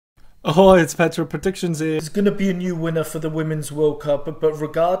Oh, it's Petra Predictions here. There's going to be a new winner for the Women's World Cup, but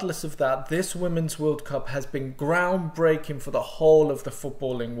regardless of that, this Women's World Cup has been groundbreaking for the whole of the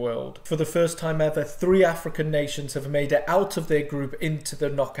footballing world. For the first time ever, 3 African nations have made it out of their group into the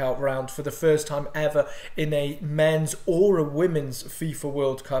knockout round for the first time ever in a men's or a women's FIFA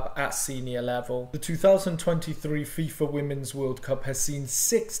World Cup at senior level. The 2023 FIFA Women's World Cup has seen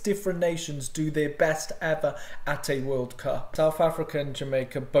 6 different nations do their best ever at a World Cup. South Africa and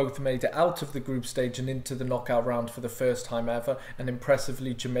Jamaica both made it out of the group stage and into the knockout round for the first time ever, and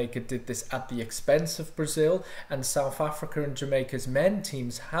impressively Jamaica did this at the expense of Brazil, and South Africa and Jamaica's men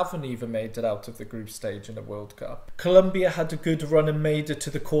teams haven't even made it out of the group stage in a World Cup. Colombia had a good run and made it to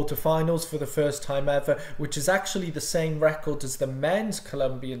the quarterfinals for the first time ever, which is actually the same record as the men's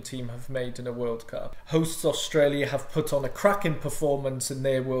Colombian team have made in a World Cup. Hosts Australia have put on a cracking performance in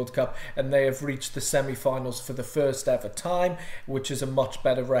their World Cup, and they have reached the semi-finals for the first ever time, which is a much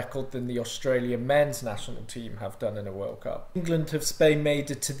better record than the Australian men's national team have done in a World Cup. England and Spain made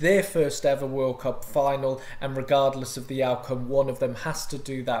it to their first ever World Cup final, and regardless of the outcome, one of them has to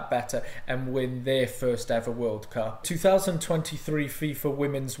do that better and win their first ever World Cup. 2023 FIFA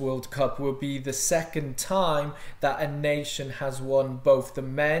Women's World Cup will be the second time that a nation has won both the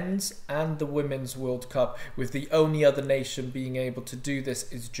men's and the women's World Cup, with the only other nation being able to do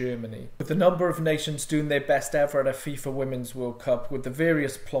this is Germany. With the number of nations doing their best ever at a FIFA Women's World Cup, with the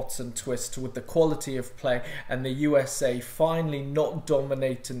various plots and twists, with the quality of play, and the USA finally not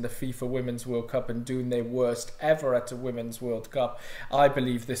dominating the FIFA Women's World Cup and doing their worst ever at a Women's World Cup, I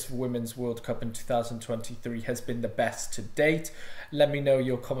believe this Women's World Cup in 2023 has been the best to date. Let me know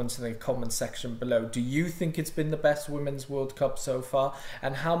your comments in the comment section below. Do you think it's been the best Women's World Cup so far?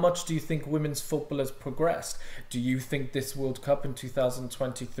 And how much do you think women's football has progressed? Do you think this World Cup in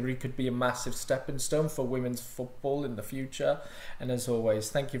 2023 could be a massive stepping stone for women's football in the future? And as always,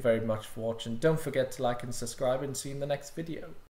 thank you very much for watching. Don't forget to like and subscribe, and see you in the next video.